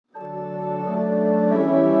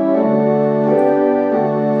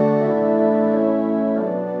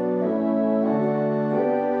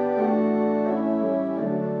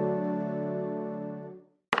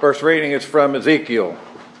First reading is from Ezekiel.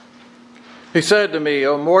 He said to me,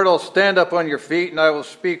 O mortal, stand up on your feet, and I will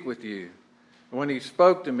speak with you. And when he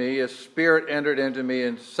spoke to me, a spirit entered into me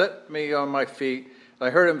and set me on my feet. I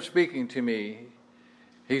heard him speaking to me.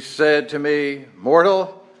 He said to me,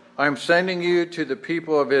 Mortal, I am sending you to the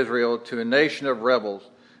people of Israel, to a nation of rebels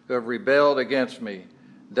who have rebelled against me.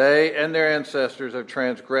 They and their ancestors have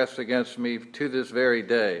transgressed against me to this very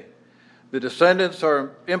day. The descendants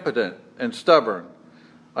are impotent and stubborn.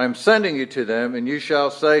 I am sending you to them, and you shall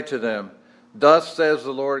say to them, Thus says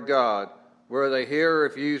the Lord God, where they hear or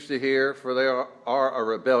refuse to hear, for they are a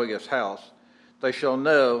rebellious house, they shall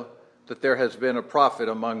know that there has been a prophet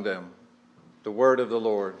among them. The word of the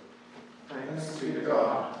Lord. Thanks be to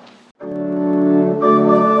God.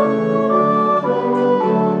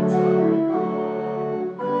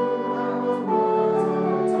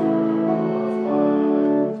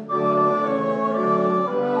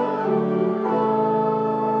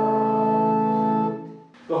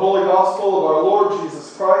 The Holy Gospel of our Lord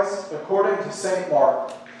Jesus Christ according to St.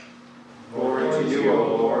 Mark. Glory to you,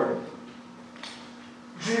 O Lord.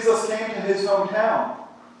 Jesus came to his hometown,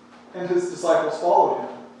 and his disciples followed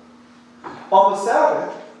him. On the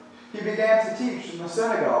Sabbath, he began to teach in the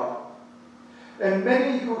synagogue, and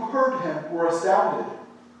many who heard him were astounded.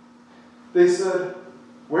 They said,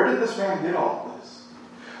 Where did this man get all this?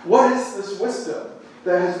 What is this wisdom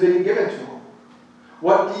that has been given to him?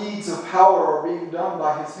 What deeds of power are being done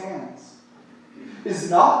by his hands? Is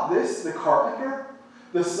not this the carpenter,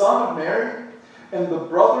 the son of Mary, and the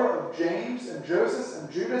brother of James and Joseph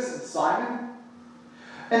and Judas and Simon?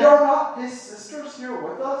 And are not his sisters here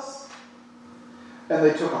with us? And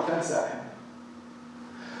they took offense at him.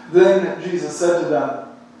 Then Jesus said to them,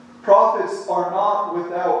 Prophets are not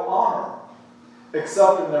without honor,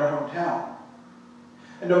 except in their hometown,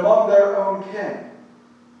 and among their own kin,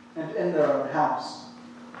 and in their own house.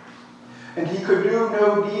 And he could do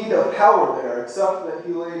no deed of power there, except that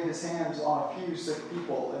he laid his hands on a few sick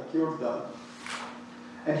people and cured them.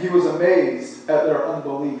 And he was amazed at their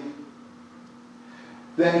unbelief.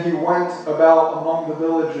 Then he went about among the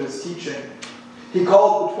villages teaching. He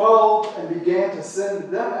called the 12 and began to send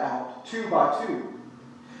them out 2 by 2,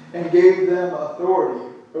 and gave them authority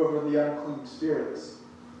over the unclean spirits.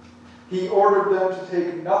 He ordered them to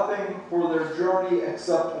take nothing for their journey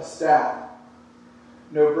except a staff,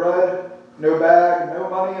 no bread, no bag, no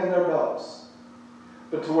money in their belts,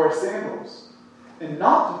 but to wear sandals, and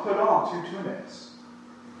not to put on 2 tunics.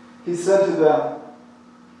 He said to them,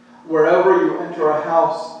 Wherever you enter a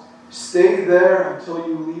house, stay there until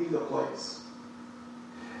you leave the place.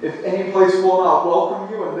 If any place will not welcome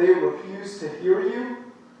you and they refuse to hear you,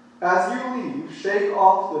 as you leave, shake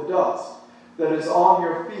off the dust that is on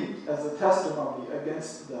your feet as a testimony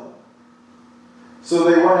against them. So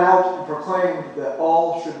they went out and proclaimed that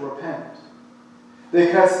all should repent. They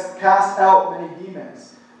cast out many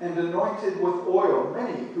demons and anointed with oil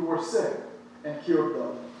many who were sick and cured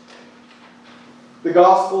them. The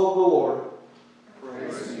Gospel of the Lord.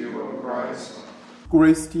 Praise to you, O Christ.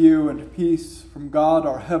 Grace to you and peace from God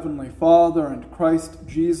our Heavenly Father and Christ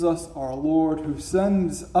Jesus our Lord, who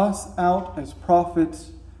sends us out as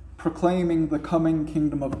prophets, proclaiming the coming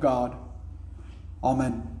kingdom of God.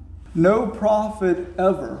 Amen. No prophet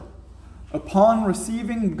ever, upon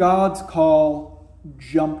receiving God's call,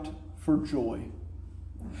 jumped for joy.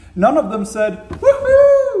 None of them said,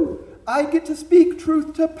 Woohoo! I get to speak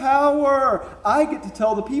truth to power. I get to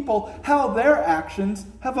tell the people how their actions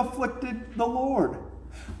have afflicted the Lord.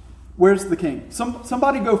 Where's the king?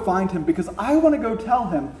 Somebody go find him, because I want to go tell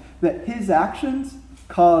him that his actions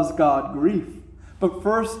cause God grief. But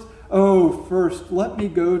first, let me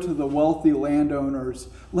go to the wealthy landowners.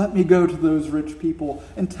 Let me go to those rich people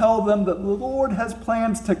and tell them that the Lord has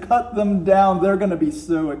plans to cut them down. They're going to be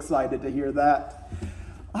so excited to hear that.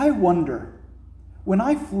 I wonder, when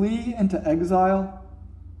I flee into exile,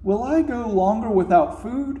 will I go longer without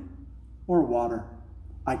food or water?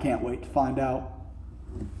 I can't wait to find out.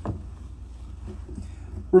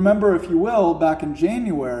 Remember, if you will, back in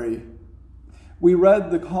January, we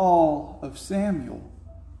read the call of Samuel.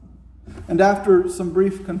 And after some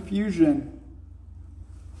brief confusion,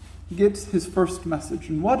 he gets his first message.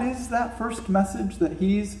 And what is that first message that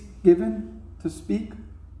he's given to speak?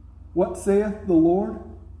 What saith the Lord?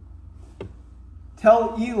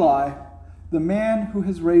 Tell Eli, the man who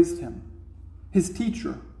has raised him, his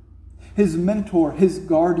teacher, his mentor, his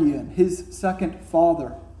guardian, his second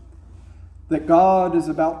father, that God is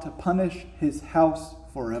about to punish his house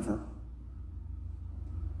forever.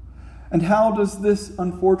 And how does this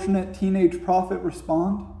unfortunate teenage prophet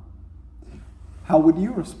respond? How would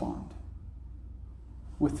you respond?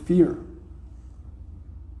 With fear.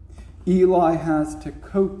 Eli has to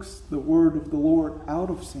coax the word of the Lord out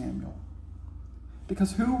of Samuel.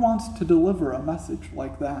 Because who wants to deliver a message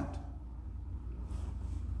like that?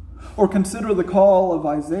 Or consider the call of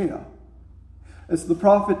Isaiah. As the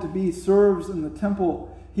prophet-to-be serves in the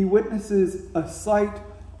temple, he witnesses a sight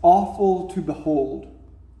awful to behold.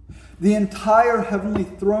 The entire heavenly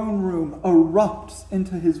throne room erupts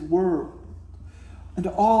into his word. And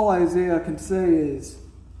all Isaiah can say is,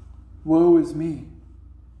 "Woe is me.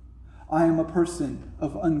 I am a person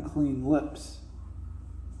of unclean lips."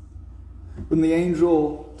 When the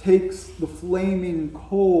angel takes the flaming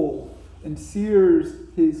coal and sears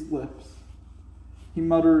his lips, he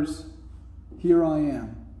mutters, "Here I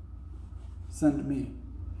am. Send me."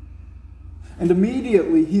 And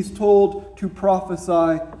immediately he's told to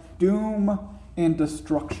prophesy doom and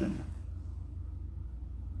destruction.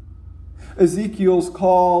 Ezekiel's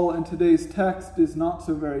call in today's text is not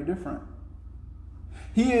so very different.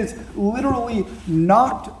 He is literally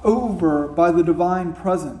knocked over by the divine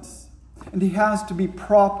presence, and he has to be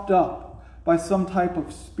propped up by some type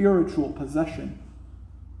of spiritual possession.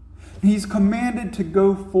 He's commanded to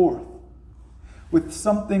go forth with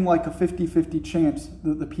something like a 50-50 chance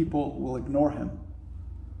that the people will ignore him.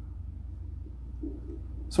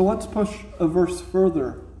 So let's push a verse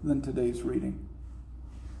further than today's reading.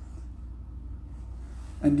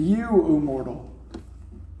 "And you, O mortal,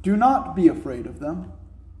 do not be afraid of them,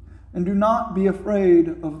 and do not be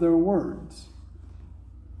afraid of their words."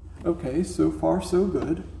 Okay, so far so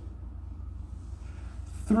good.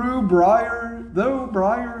 Though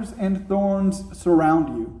briars and thorns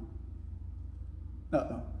surround you.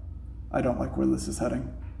 I don't like where this is heading.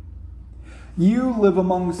 "You live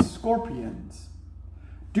among scorpions.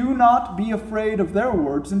 Do not be afraid of their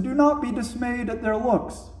words, and do not be dismayed at their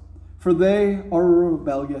looks, for they are a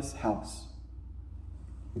rebellious house.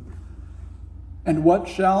 And what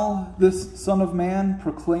shall this Son of Man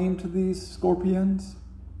proclaim to these scorpions?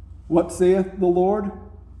 What saith the Lord?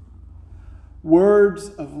 Words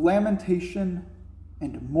of lamentation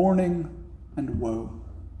and mourning and woe."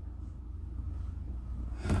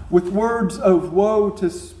 With words of woe to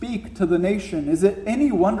speak to the nation, is it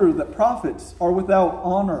any wonder that prophets are without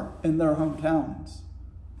honor in their hometowns?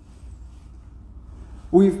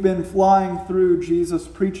 We've been flying through Jesus'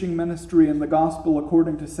 preaching ministry in the Gospel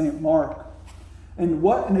according to St. Mark, and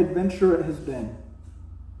what an adventure it has been.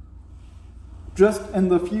 Just in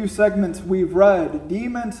the few segments we've read,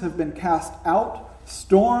 demons have been cast out,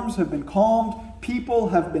 storms have been calmed, people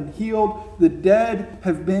have been healed, the dead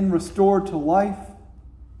have been restored to life.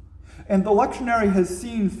 And the lectionary has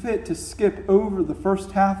seen fit to skip over the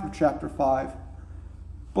first half of chapter 5.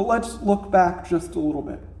 But let's look back just a little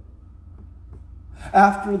bit.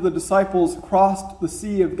 After the disciples crossed the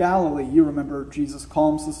Sea of Galilee, you remember Jesus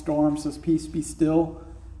calms the storm, says, "Peace, be still."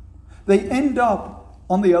 They end up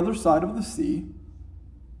on the other side of the sea,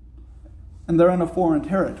 and they're in a foreign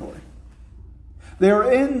territory. They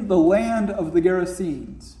are in the land of the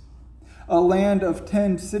Gerasenes, a land of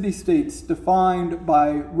 10 city-states defined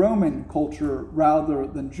by Roman culture rather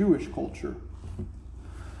than Jewish culture.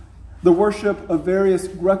 The worship of various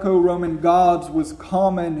Greco-Roman gods was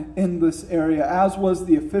common in this area, as was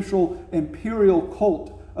the official imperial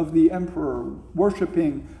cult of the emperor,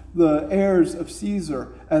 worshiping the heirs of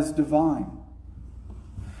Caesar as divine.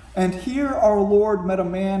 And here our Lord met a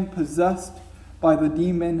man possessed by the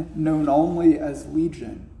demon known only as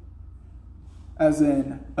Legion, as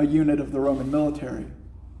in a unit of the Roman military.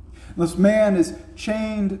 This man is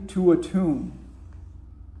chained to a tomb.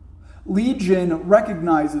 Legion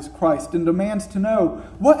recognizes Christ and demands to know,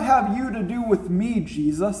 "What have you to do with me,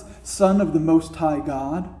 Jesus, Son of the Most High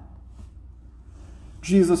God?"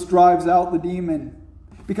 Jesus drives out the demon,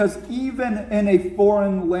 because even in a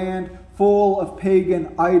foreign land full of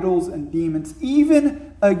pagan idols and demons,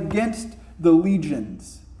 even against the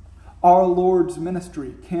legions, our Lord's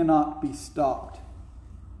ministry cannot be stopped.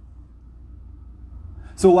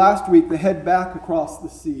 So last week they head back across the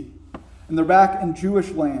sea, and they're back in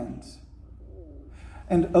Jewish lands.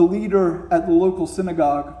 And a leader at the local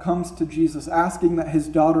synagogue comes to Jesus asking that his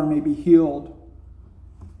daughter may be healed.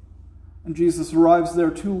 And Jesus arrives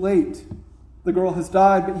there too late. The girl has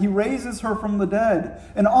died, but he raises her from the dead.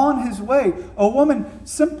 And on his way, a woman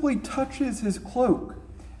simply touches his cloak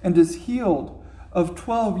and is healed of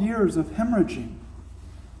 12 years of hemorrhaging.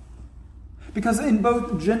 Because in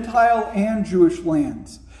both Gentile and Jewish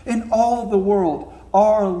lands, in all the world,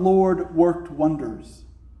 our Lord worked wonders.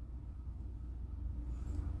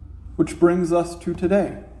 Which brings us to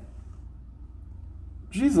today.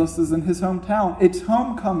 Jesus is in his hometown. It's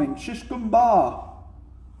homecoming, Shish Kumbah.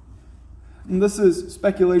 And this is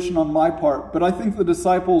speculation on my part, but I think the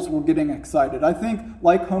disciples were getting excited. I think,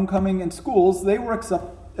 like homecoming in schools, they were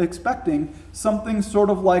expecting something sort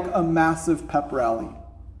of like a massive pep rally.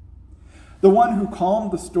 The one who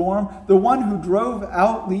calmed the storm, the one who drove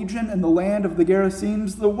out Legion in the land of the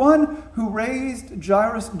Gerasenes, the one who raised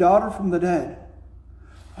Jairus' daughter from the dead.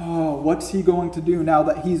 Oh, what's he going to do now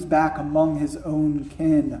that he's back among his own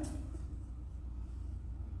kin?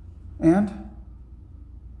 And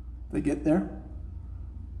they get there.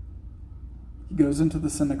 He goes into the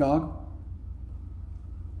synagogue,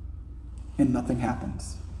 and nothing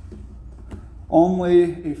happens.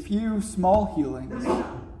 Only a few small healings,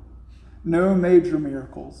 no major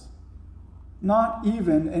miracles, not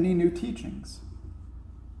even any new teachings.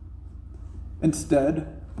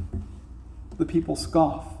 Instead, the people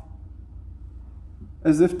scoff,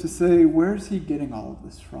 as if to say, where's he getting all of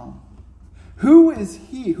this from? Who is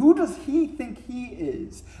he? Who does he think he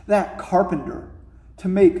is, that carpenter, to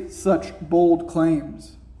make such bold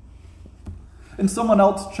claims? And someone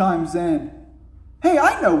else chimes in, hey,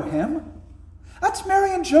 I know him. That's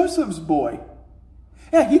Mary and Joseph's boy.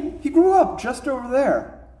 Yeah, he grew up just over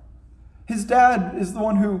there. His dad is the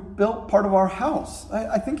one who built part of our house.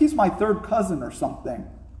 I think he's my third cousin or something.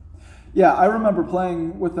 Yeah, I remember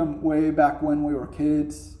playing with him way back when we were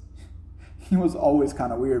kids. He was always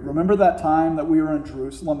kind of weird. Remember that time that we were in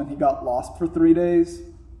Jerusalem and he got lost for 3 days?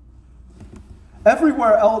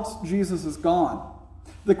 Everywhere else, Jesus is gone.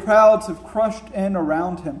 The crowds have crushed in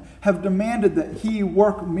around him, have demanded that he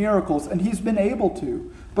work miracles, and he's been able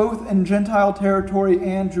to, both in Gentile territory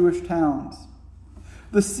and Jewish towns.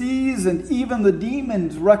 The seas and even the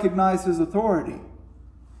demons recognize his authority.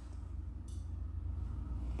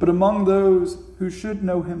 But among those who should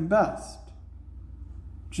know him best,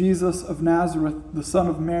 Jesus of Nazareth, the son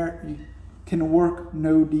of Mary, can work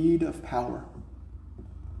no deed of power.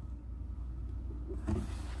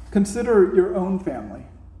 Consider your own family.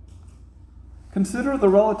 Consider the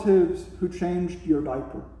relatives who changed your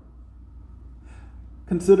diaper.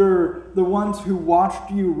 Consider the ones who watched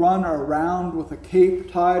you run around with a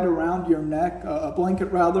cape tied around your neck, a blanket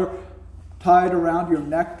rather, tied around your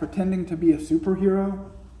neck, pretending to be a superhero.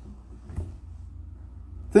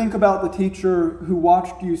 Think about the teacher who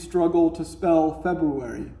watched you struggle to spell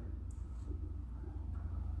February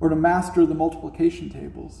or to master the multiplication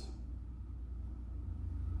tables.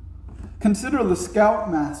 Consider the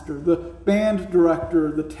scoutmaster, the band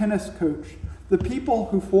director, the tennis coach, the people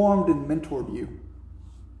who formed and mentored you.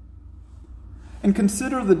 And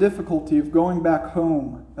consider the difficulty of going back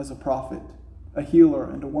home as a prophet, a healer,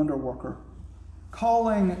 and a wonder worker,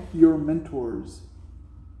 calling your mentors,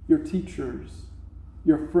 your teachers,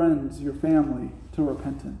 your friends, your family to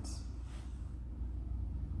repentance.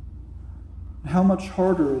 How much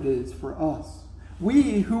harder it is for us,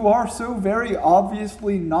 we who are so very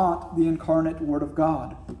obviously not the incarnate Word of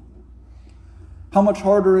God. How much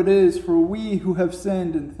harder it is for we who have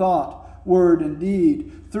sinned in thought, word, and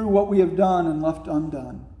deed through what we have done and left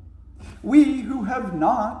undone. We who have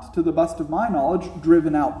not, to the best of my knowledge,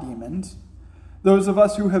 driven out demons. Those of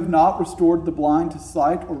us who have not restored the blind to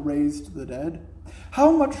sight or raised the dead.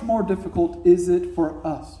 How much more difficult is it for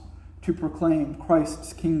us to proclaim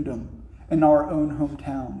Christ's kingdom in our own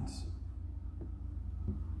hometowns?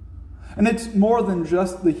 And it's more than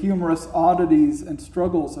just the humorous oddities and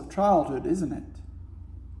struggles of childhood, isn't it?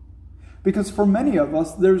 Because for many of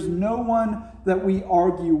us, there's no one that we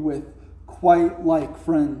argue with quite like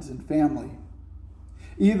friends and family,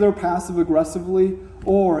 either passive-aggressively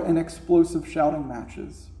or in explosive shouting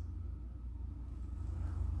matches.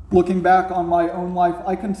 Looking back on my own life,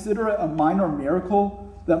 I consider it a minor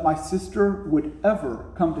miracle that my sister would ever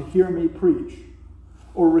come to hear me preach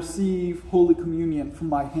or receive Holy Communion from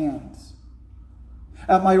my hands.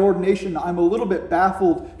 At my ordination, I'm a little bit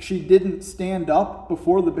baffled she didn't stand up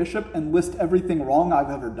before the bishop and list everything wrong I've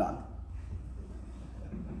ever done.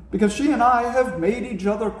 Because she and I have made each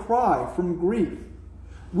other cry from grief.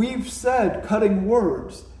 We've said cutting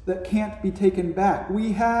words that can't be taken back.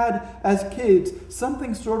 We had, as kids,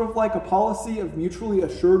 something sort of like a policy of mutually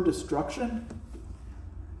assured destruction.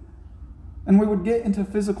 And we would get into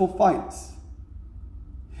physical fights.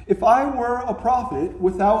 If I were a prophet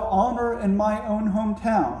without honor in my own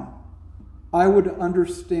hometown, I would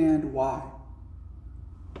understand why.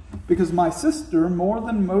 Because my sister, more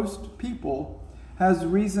than most people, has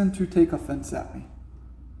reason to take offense at me.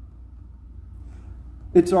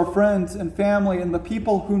 It's our friends and family and the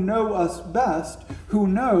people who know us best who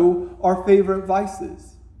know our favorite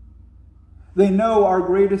vices. They know our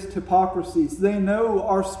greatest hypocrisies. They know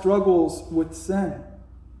our struggles with sin.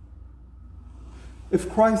 If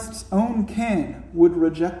Christ's own kin would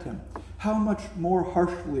reject him, how much more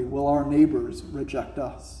harshly will our neighbors reject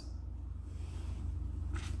us?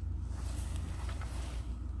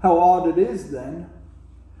 How odd it is, then,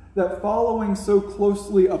 that following so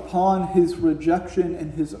closely upon his rejection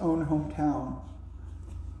in his own hometown,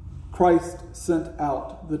 Christ sent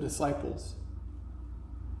out the disciples.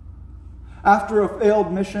 After a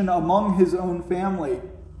failed mission among his own family,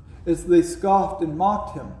 as they scoffed and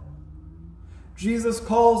mocked him, Jesus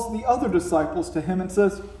calls the other disciples to him and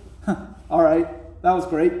says, all right, that was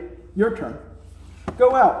great. Your turn.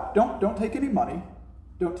 Go out. Don't take any money.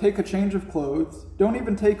 Don't take a change of clothes. Don't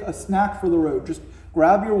even take a snack for the road. Just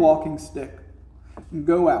grab your walking stick and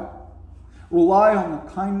go out. Rely on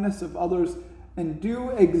the kindness of others and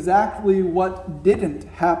do exactly what didn't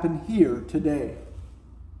happen here today.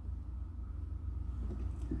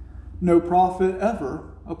 No prophet ever,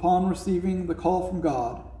 upon receiving the call from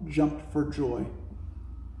God, jumped for joy.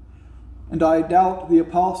 And I doubt the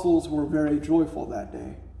apostles were very joyful that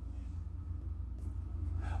day.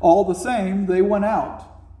 All the same, they went out.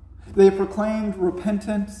 They proclaimed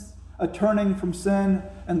repentance, a turning from sin,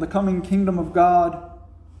 and the coming kingdom of God.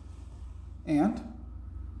 And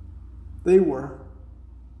they were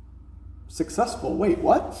successful. Wait,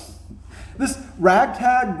 what? This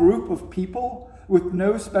ragtag group of people with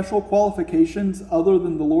no special qualifications other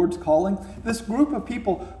than the Lord's calling, this group of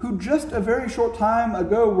people who just a very short time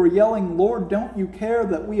ago were yelling, "Lord, don't you care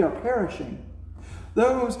that we are perishing?"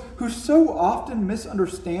 Those who so often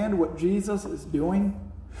misunderstand what Jesus is doing,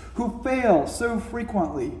 who fail so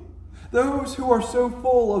frequently, those who are so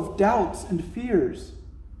full of doubts and fears,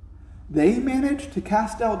 they manage to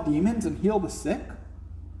cast out demons and heal the sick?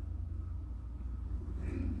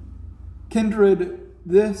 Kindred,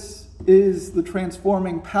 this is the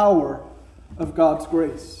transforming power of God's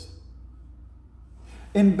grace.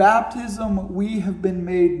 In baptism, we have been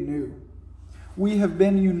made new. We have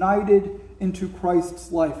been united into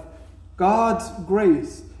Christ's life. God's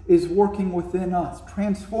grace is working within us,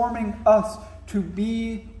 transforming us to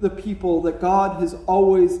be the people that God has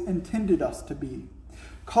always intended us to be,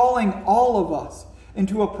 calling all of us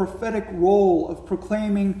into a prophetic role of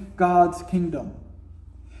proclaiming God's kingdom,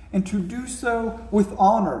 and to do so with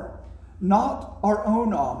honor, not our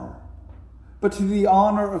own honor, but to the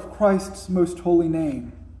honor of Christ's most holy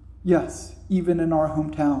name, yes, even in our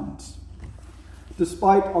hometowns.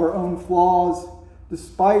 Despite our own flaws,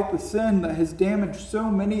 despite the sin that has damaged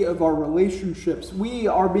so many of our relationships, we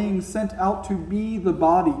are being sent out to be the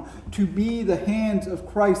body, to be the hands of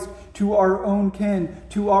Christ to our own kin,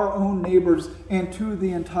 to our own neighbors, and to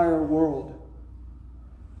the entire world.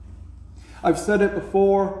 I've said it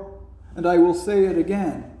before, and I will say it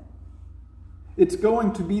again. It's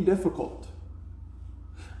going to be difficult.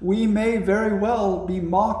 We may very well be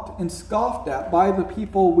mocked and scoffed at by the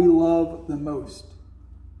people we love the most.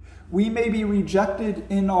 We may be rejected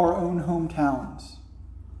in our own hometowns.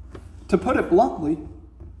 To put it bluntly,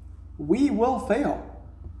 we will fail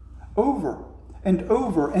over and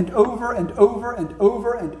over and over and over and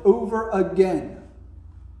over and over again.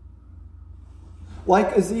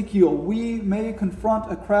 Like Ezekiel, we may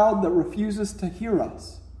confront a crowd that refuses to hear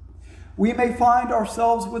us. We may find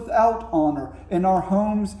ourselves without honor in our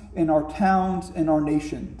homes, in our towns, in our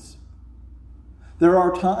nations. There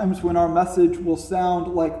are times when our message will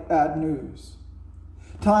sound like bad news.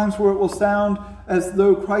 Times where it will sound as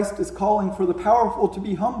though Christ is calling for the powerful to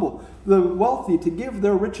be humble, the wealthy to give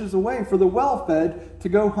their riches away, for the well-fed to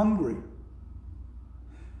go hungry.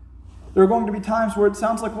 There are going to be times where it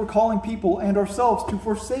sounds like we're calling people and ourselves to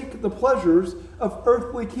forsake the pleasures of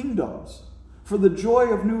earthly kingdoms for the joy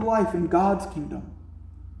of new life in God's kingdom.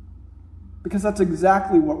 Because that's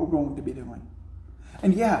exactly what we're going to be doing.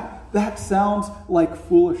 And yeah, that sounds like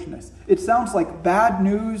foolishness. It sounds like bad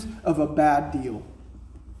news of a bad deal.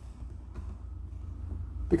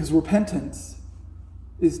 Because repentance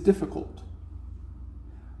is difficult.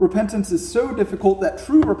 Repentance is so difficult that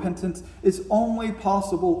true repentance is only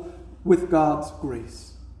possible with God's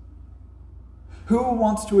grace. Who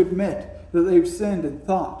wants to admit that they've sinned in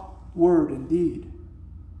thought, word, and deed?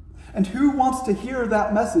 And who wants to hear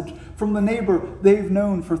that message from the neighbor they've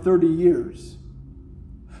known for 30 years?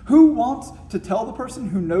 Who wants to tell the person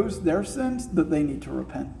who knows their sins that they need to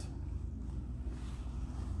repent?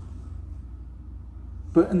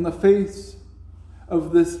 But in the face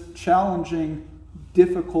of this challenging,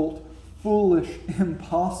 difficult, foolish,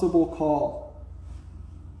 impossible call,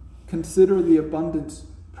 consider the abundance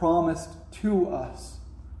promised to us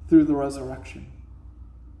through the resurrection.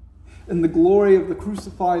 In the glory of the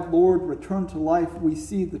crucified Lord returned to life, we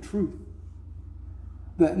see the truth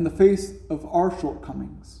that in the face of our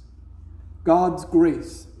shortcomings, God's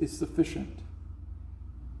grace is sufficient.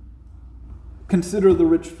 Consider the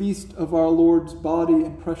rich feast of our Lord's body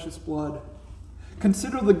and precious blood.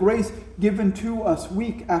 Consider the grace given to us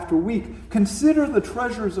week after week. Consider the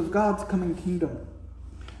treasures of God's coming kingdom,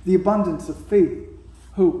 the abundance of faith,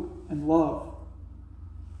 hope, and love.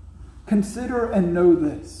 Consider and know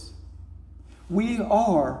this. We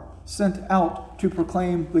are sent out to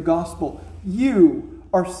proclaim the gospel. You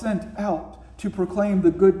are sent out to proclaim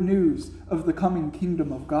the good news of the coming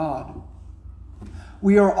kingdom of God.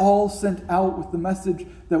 We are all sent out with the message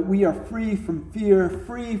that we are free from fear,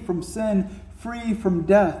 free from sin, free from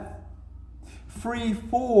death, free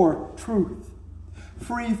for truth,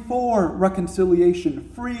 free for reconciliation,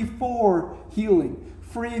 free for healing,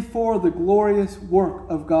 free for the glorious work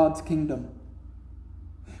of God's kingdom.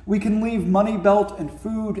 We can leave money belt and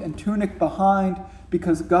food and tunic behind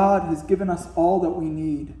because God has given us all that we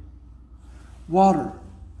need. Water,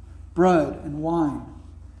 bread, and wine.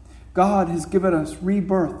 God has given us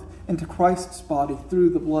rebirth into Christ's body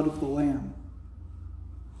through the blood of the Lamb.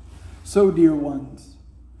 So, dear ones,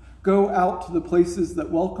 go out to the places that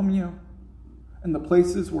welcome you and the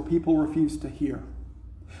places where people refuse to hear.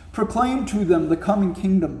 Proclaim to them the coming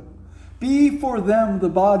kingdom. Be for them the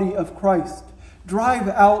body of Christ. Drive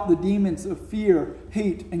out the demons of fear,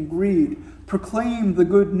 hate, and greed. Proclaim the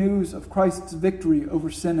good news of Christ's victory over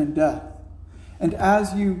sin and death. And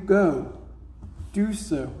as you go, do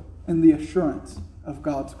so in the assurance of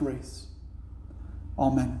God's grace.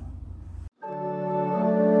 Amen.